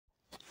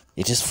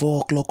It is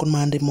 4 o'clock on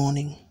Monday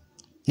morning.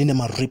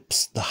 Ninema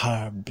rips the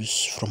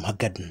herbs from her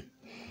garden.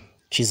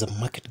 She is a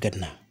market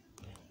gardener.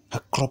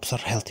 Her crops are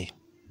healthy.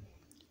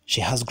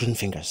 She has green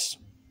fingers,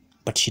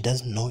 but she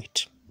doesn't know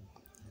it.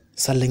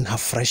 Selling her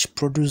fresh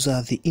produce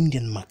at the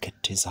Indian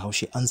market is how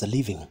she earns a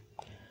living.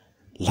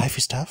 Life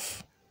is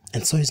tough,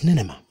 and so is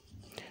Ninema.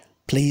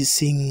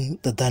 Placing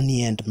the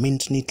dhania and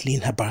mint neatly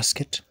in her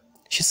basket,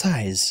 she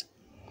sighs.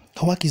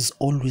 Her work is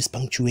always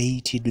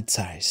punctuated with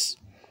sighs.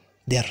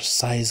 They are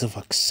sighs of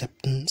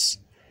acceptance.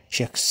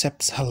 She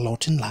accepts her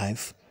lot in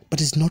life,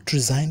 but is not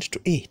resigned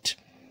to it.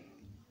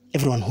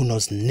 Everyone who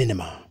knows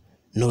Ninema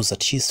knows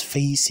that she is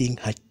facing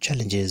her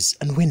challenges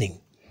and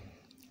winning.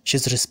 She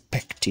is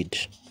respected.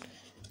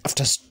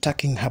 After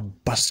stacking her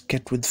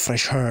basket with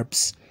fresh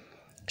herbs,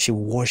 she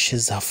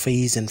washes her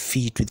face and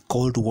feet with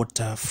cold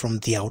water from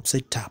the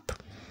outside tap.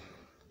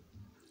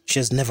 She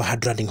has never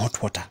had running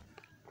hot water.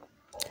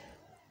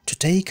 To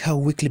take her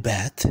weekly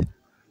bath,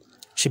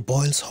 she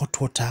boils hot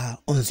water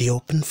on the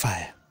open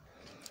fire.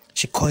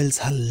 She coils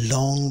her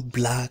long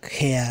black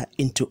hair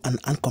into an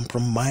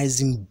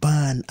uncompromising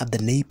bun at the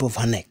nape of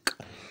her neck.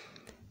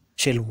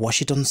 She'll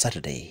wash it on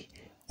Saturday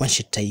when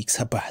she takes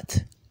her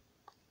bath.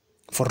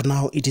 For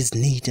now it is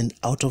neat and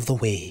out of the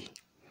way.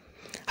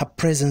 Her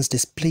presence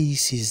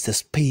displaces the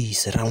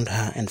space around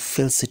her and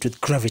fills it with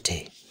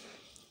gravity.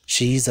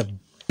 She is a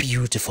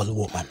beautiful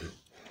woman.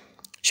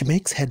 She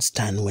makes heads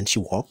stand when she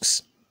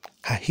walks.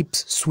 Her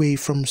hips sway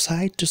from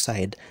side to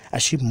side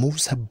as she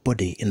moves her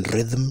body in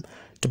rhythm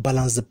to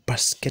balance the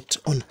basket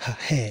on her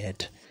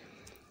head.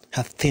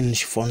 Her thin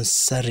chiffon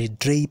sari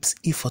drapes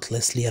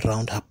effortlessly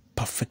around her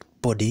perfect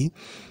body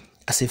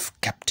as if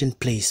kept in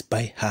place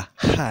by her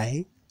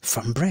high,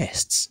 firm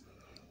breasts.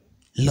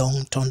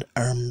 Long toned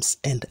arms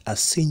and a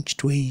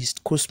cinched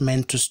waist cause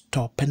men to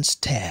stop and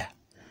stare.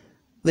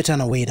 They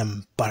turn away in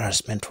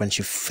embarrassment when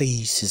she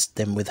faces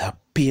them with her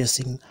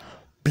piercing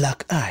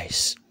black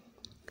eyes.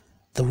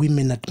 The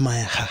women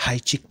admire her high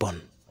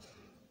cheekbone.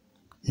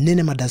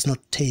 Ninema does not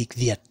take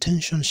the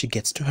attention she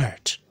gets to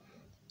hurt.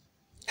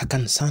 Her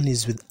concern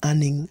is with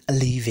earning a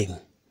living.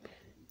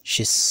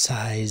 She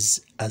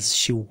sighs as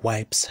she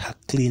wipes her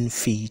clean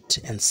feet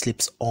and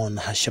slips on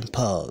her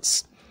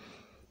champals.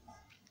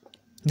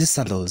 These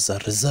sandals are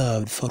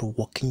reserved for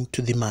walking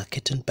to the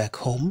market and back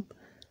home.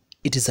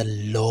 It is a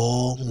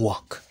long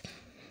walk.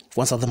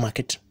 Once at the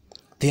market,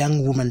 the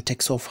young woman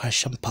takes off her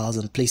champals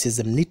and places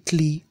them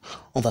neatly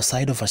on the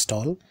side of her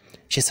stall.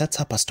 She sets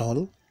up her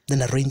stall,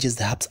 then arranges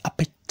the herbs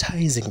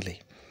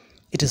appetizingly.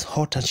 It is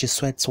hot and she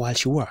sweats while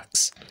she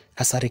works.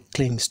 Her sari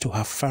clings to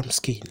her firm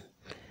skin.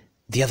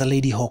 The other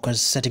lady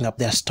hawkers setting up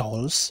their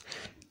stalls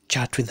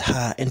chat with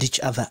her and each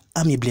other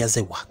amiably as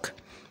they work.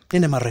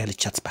 Ninema rarely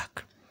chats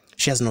back.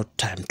 She has no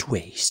time to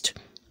waste.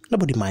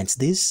 Nobody minds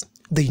this.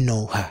 They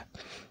know her.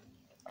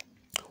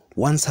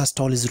 Once her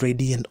stall is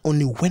ready, and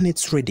only when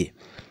it's ready,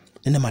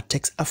 Ninema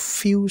takes a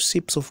few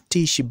sips of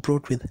tea she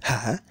brought with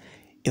her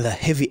in the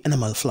heavy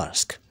enamel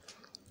flask.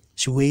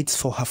 She waits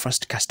for her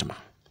first customer.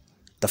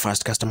 The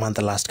first customer and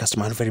the last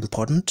customer are very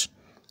important.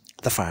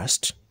 The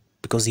first,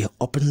 because he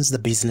opens the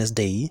business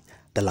day.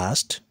 The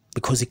last,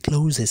 because he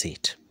closes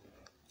it.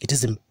 It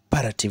is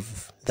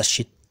imperative that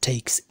she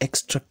takes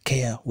extra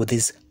care with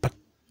these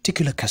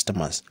particular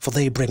customers, for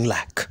they bring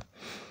luck.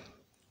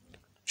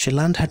 She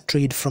learned her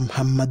trade from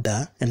her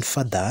mother and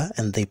father,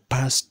 and they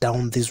passed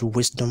down this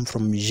wisdom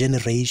from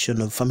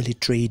generation of family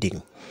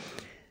trading.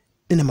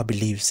 Ninema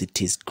believes it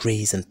is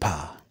grace and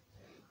power.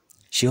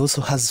 She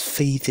also has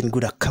faith in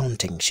good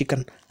accounting. She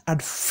can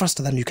add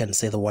faster than you can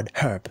say the word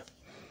herb.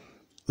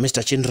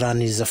 Mr.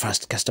 Chinran is the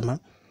first customer.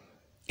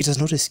 It has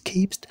not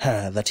escaped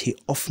her that he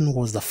often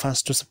was the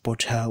first to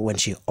support her when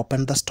she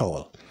opened the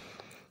stall.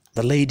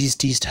 The ladies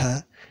teased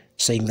her,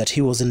 saying that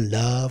he was in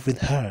love with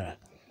her.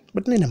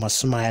 But Ninema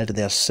smiled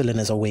their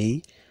silliness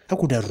away. How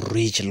could a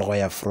rich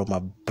lawyer from a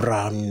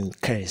brown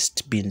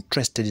caste be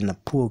interested in a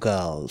poor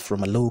girl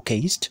from a low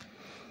caste?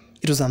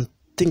 It was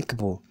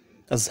unthinkable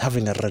as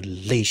having a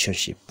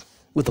relationship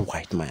with a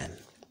white man.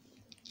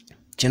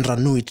 Chandra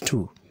knew it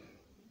too.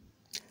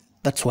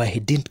 That's why he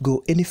didn't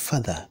go any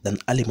further than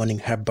early morning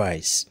herb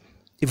buys,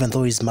 even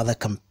though his mother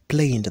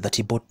complained that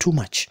he bought too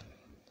much.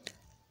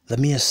 The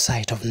mere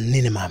sight of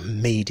Ninema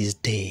made his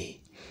day.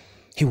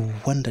 He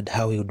wondered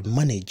how he would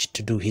manage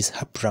to do his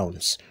herb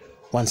rounds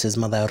once his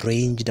mother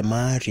arranged a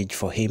marriage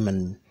for him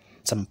and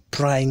some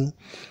prying,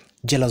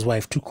 jealous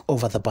wife took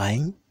over the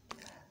buying.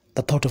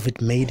 The thought of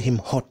it made him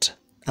hot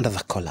under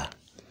the collar.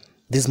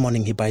 This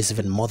morning he buys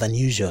even more than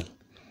usual.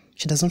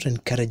 She does not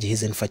encourage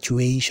his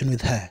infatuation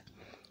with her.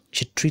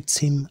 She treats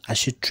him as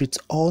she treats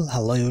all her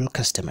loyal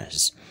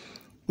customers,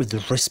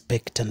 with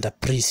respect and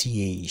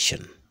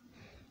appreciation.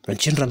 When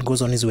Chinran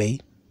goes on his way,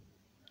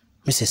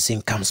 Mrs.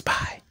 Singh comes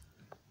by.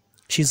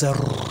 She's a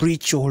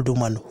rich old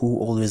woman who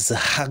always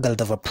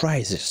haggled over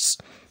prices.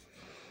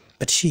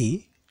 But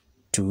she,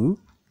 too,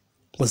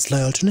 was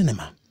loyal to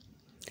Ninema.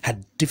 Her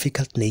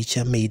difficult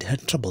nature made her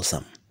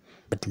troublesome,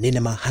 but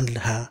Ninema handled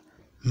her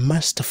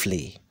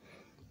masterfully.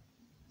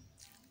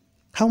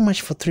 How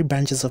much for 3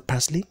 branches of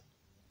parsley?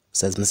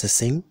 says Mrs.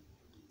 Singh.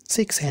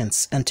 6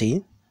 cents,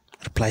 auntie,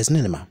 replies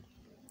Ninema.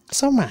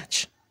 So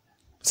much,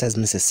 says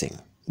Mrs. Singh,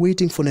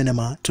 waiting for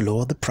Ninema to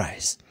lower the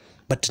price.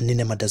 But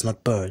Ninema does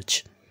not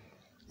budge.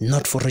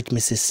 Not for rich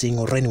Mrs. Singh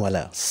or anyone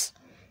else.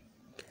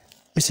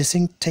 Mrs.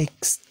 Singh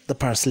takes the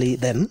parsley,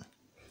 then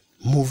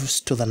moves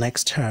to the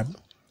next herb,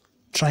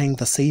 trying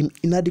the same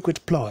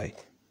inadequate ploy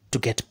to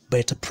get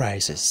better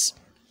prices.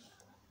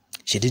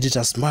 She did it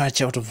as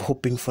much out of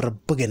hoping for a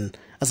bargain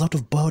as out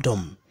of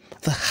boredom.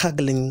 The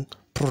haggling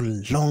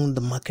prolonged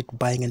the market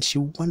buying, and she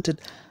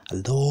wanted a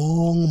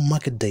long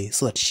market day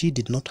so that she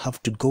did not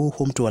have to go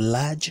home to a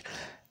large,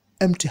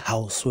 empty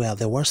house where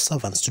there were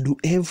servants to do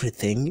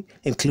everything,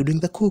 including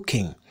the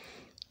cooking.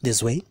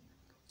 This way,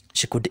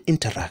 she could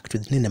interact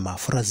with Ninema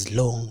for as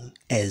long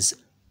as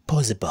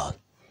possible.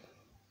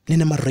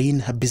 Ninema ran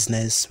her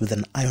business with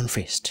an iron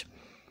fist.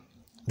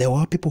 There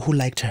were people who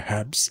liked her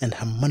herbs and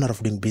her manner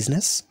of doing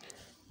business.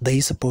 They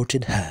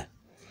supported her.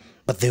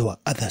 But there were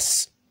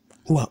others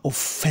who were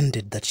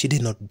offended that she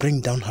did not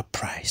bring down her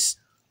price,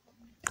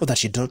 or that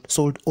she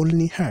sold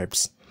only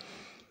herbs,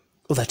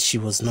 or that she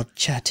was not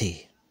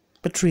chatty.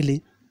 But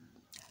really,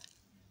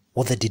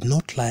 what they did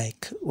not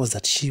like was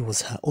that she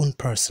was her own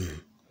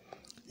person.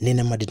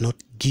 Ninema did not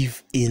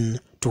give in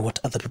to what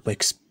other people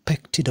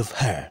expected of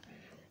her.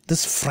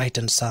 This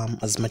frightened some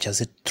as much as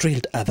it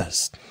thrilled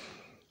others.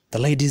 The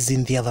ladies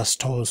in the other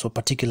stalls were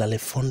particularly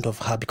fond of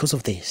her because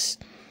of this.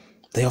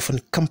 They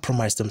often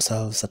compromised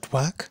themselves at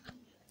work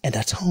and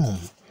at home.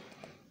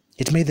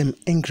 It made them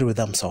angry with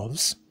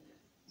themselves,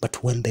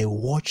 but when they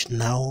watched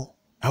now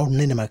how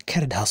Ninema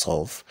carried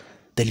herself,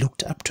 they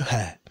looked up to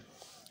her.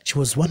 She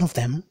was one of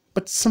them,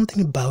 but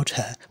something about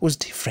her was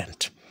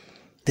different.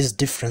 This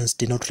difference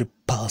did not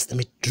repulse them,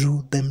 it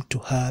drew them to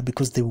her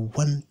because they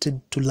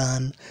wanted to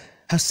learn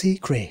her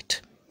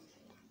secret.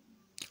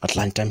 At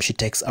lunchtime, she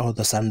takes out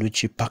the sandwich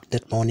she packed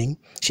that morning.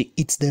 She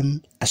eats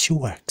them as she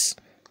works.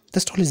 The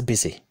stall is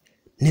busy.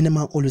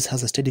 Ninema always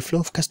has a steady flow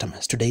of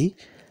customers. Today,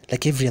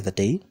 like every other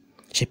day,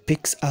 she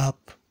picks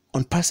up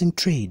on passing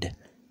trade.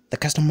 The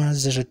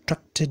customers are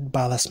attracted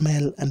by the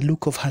smell and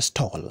look of her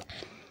stall.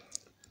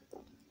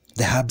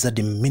 The herbs are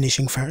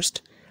diminishing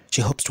first.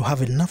 She hopes to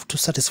have enough to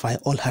satisfy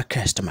all her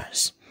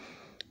customers.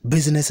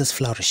 Business is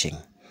flourishing.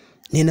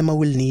 Ninema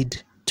will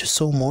need to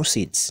sow more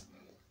seeds.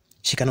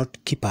 She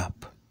cannot keep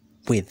up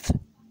with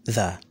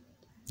the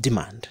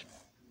demand.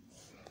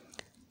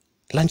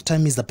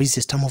 Lunchtime is the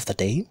busiest time of the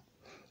day.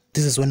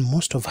 This is when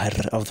most of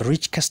the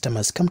rich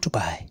customers come to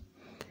buy.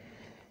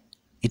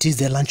 It is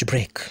their lunch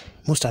break.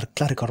 Most are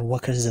clerical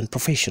workers and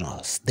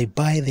professionals. They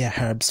buy their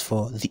herbs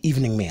for the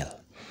evening meal.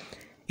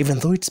 Even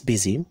though it's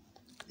busy,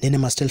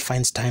 Ninema still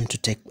finds time to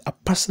take a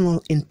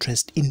personal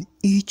interest in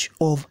each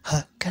of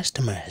her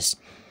customers.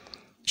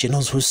 She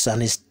knows whose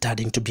son is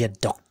studying to be a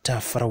doctor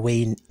far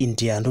away in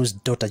India and whose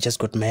daughter just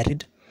got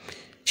married.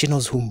 She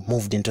knows who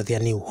moved into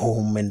their new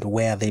home and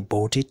where they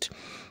bought it.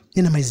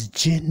 Ninema is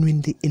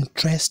genuinely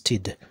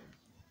interested.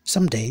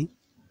 Someday,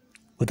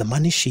 with the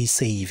money she is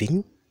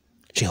saving,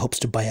 she hopes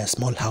to buy a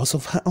small house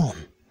of her own.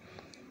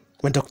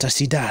 When Dr.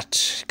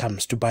 Siddharth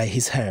comes to buy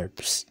his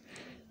herbs,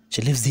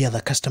 she leaves the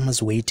other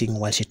customers waiting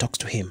while she talks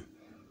to him.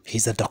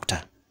 He's a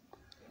doctor.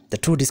 The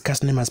two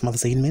discuss Ninema's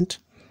mother's ailment.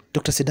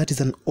 Dr. Siddharth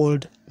is an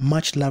old,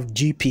 much-loved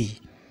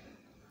GP,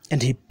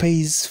 and he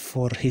pays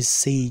for his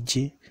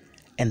sage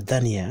and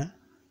dhania.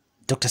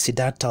 Dr.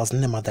 Siddharth tells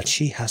Ninema that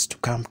she has to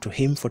come to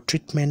him for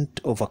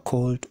treatment of a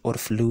cold or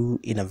flu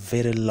in a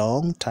very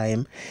long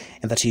time,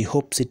 and that he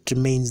hopes it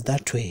remains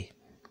that way.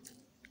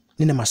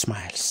 Ninema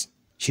smiles.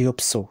 She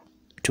hopes so,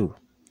 too,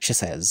 she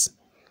says.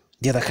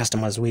 The other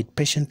customers wait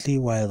patiently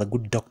while the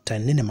good doctor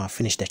and Ninema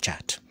finish their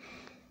chat.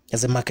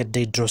 As the market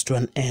day draws to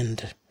an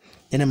end,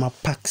 Ninema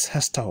packs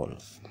her stall.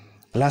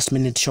 A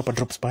last-minute shopper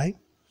drops by.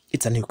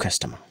 It's a new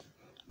customer.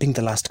 Being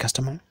the last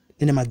customer,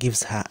 Ninema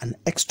gives her an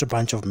extra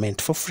bunch of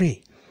mint for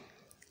free.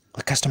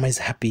 The customer is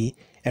happy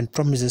and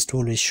promises to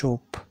always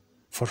shop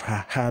for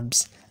her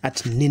herbs at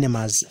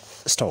Ninema's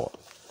stall.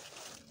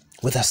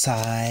 With a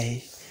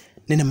sigh,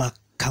 Ninema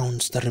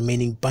counts the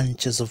remaining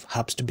bunches of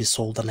herbs to be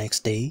sold the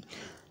next day.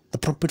 The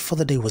profit for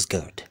the day was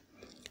good.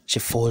 She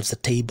folds the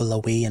table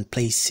away and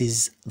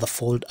places the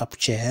fold-up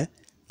chair,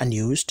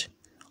 unused,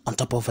 on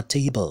top of a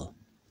table.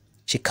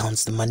 She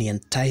counts the money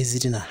and ties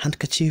it in a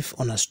handkerchief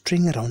on a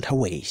string around her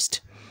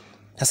waist.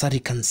 Her sari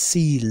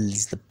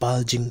conceals the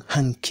bulging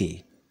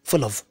hanky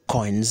full of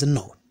coins and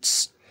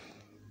notes.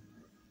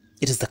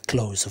 It is the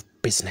close of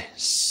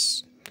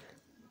business.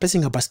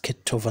 Placing a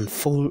basket of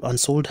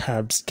unsold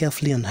herbs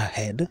carefully on her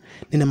head,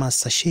 Ninema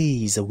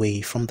sashays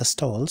away from the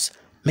stalls,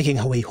 making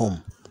her way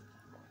home.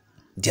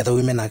 The other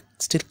women are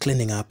still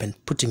cleaning up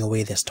and putting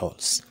away their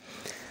stalls.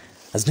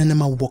 As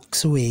Ninema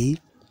walks away,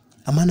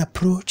 a man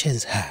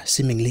approaches her,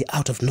 seemingly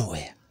out of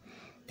nowhere.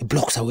 He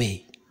blocks her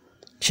way.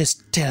 She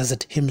stares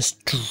at him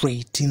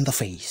straight in the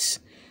face.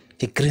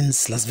 He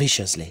grins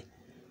lasciviously.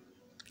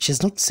 She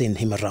has not seen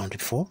him around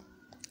before.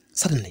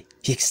 Suddenly,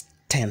 he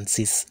extends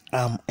his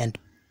arm and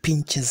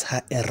pinches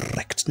her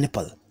erect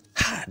nipple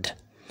hard.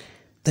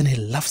 Then he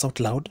laughs out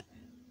loud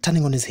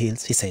Turning on his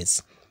heels, he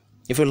says,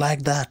 "If you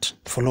like that,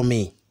 follow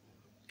me."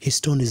 His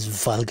tone is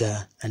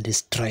vulgar and his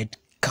stride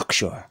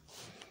cocksure.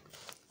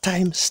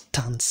 Time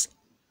stands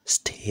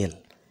still.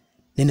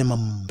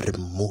 Ninema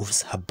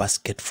removes her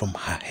basket from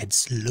her head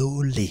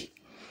slowly.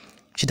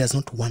 She does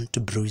not want to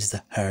bruise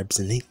the herbs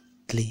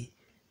neatly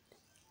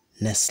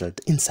nestled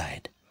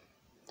inside.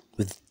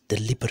 With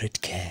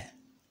deliberate care,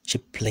 she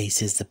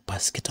places the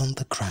basket on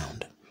the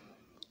ground.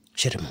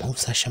 She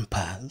removes her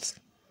champals.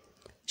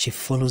 She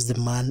follows the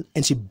man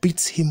and she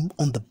beats him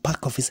on the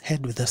back of his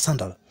head with a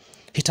sandal.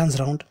 He turns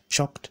around,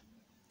 shocked.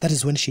 That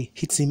is when she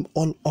hits him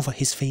all over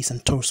his face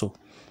and torso.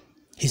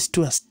 He's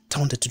too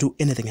astounded to do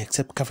anything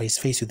except cover his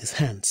face with his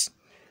hands.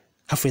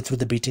 Halfway through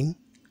the beating,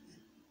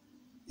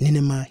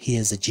 Ninema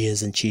hears the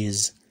jeers and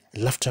cheers,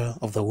 laughter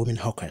of the women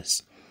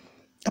hawkers.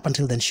 Up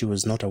until then, she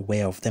was not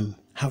aware of them,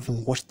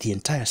 having watched the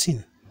entire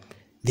scene.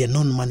 The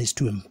unknown man is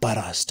too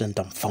embarrassed and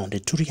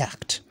dumbfounded to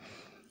react.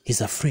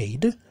 He's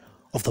afraid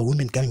of the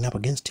women coming up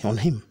on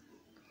him.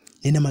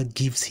 Ninema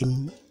gives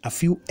him a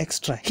few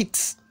extra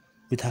hits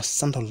with her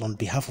sandal on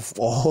behalf of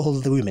all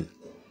the women.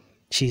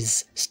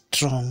 She's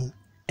strong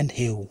and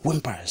he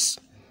whimpers.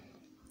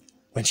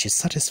 When she's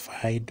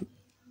satisfied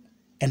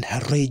and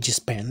her rage is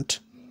spent,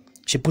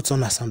 she puts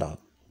on her sandal.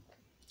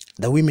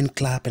 The women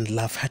clap and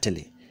laugh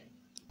heartily.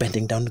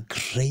 Bending down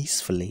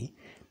gracefully,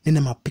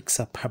 Ninema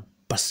picks up her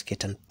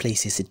basket and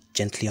places it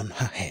gently on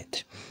her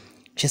head.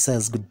 She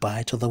says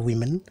goodbye to the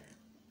women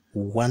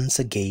once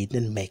again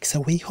and makes her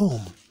way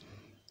home.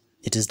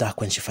 It is dark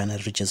when she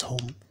finally reaches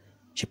home.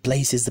 She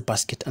places the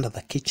basket under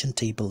the kitchen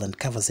table and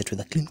covers it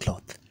with a clean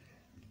cloth.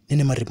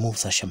 Ninema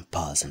removes her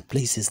champals and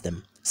places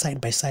them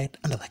side by side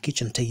under the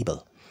kitchen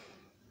table.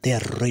 They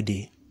are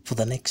ready for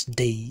the next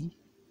day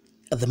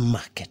at the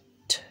market.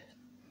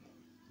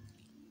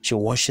 She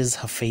washes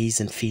her face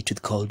and feet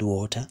with cold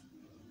water.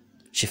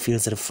 She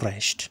feels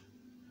refreshed.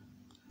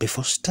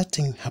 Before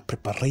starting her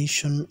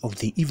preparation of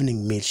the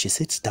evening meal, she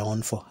sits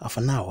down for half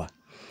an hour.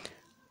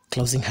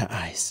 Closing her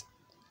eyes,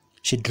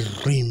 she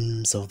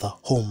dreams of the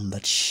home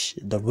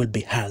that will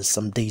be hers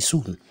someday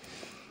soon.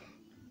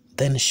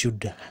 Then she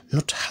should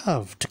not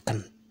have to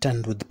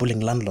contend with bullying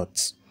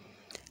landlords.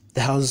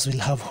 The house will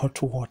have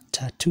hot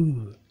water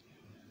too,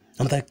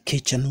 and the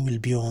kitchen will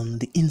be on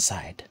the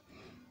inside.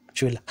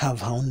 She will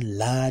have her own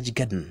large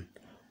garden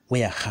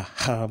where her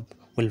herb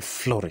will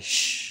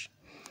flourish,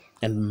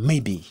 and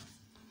maybe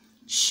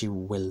she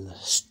will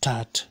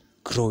start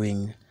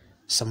growing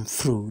some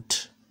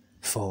fruit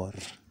for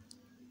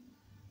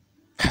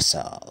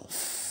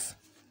herself.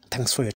 Thanks for your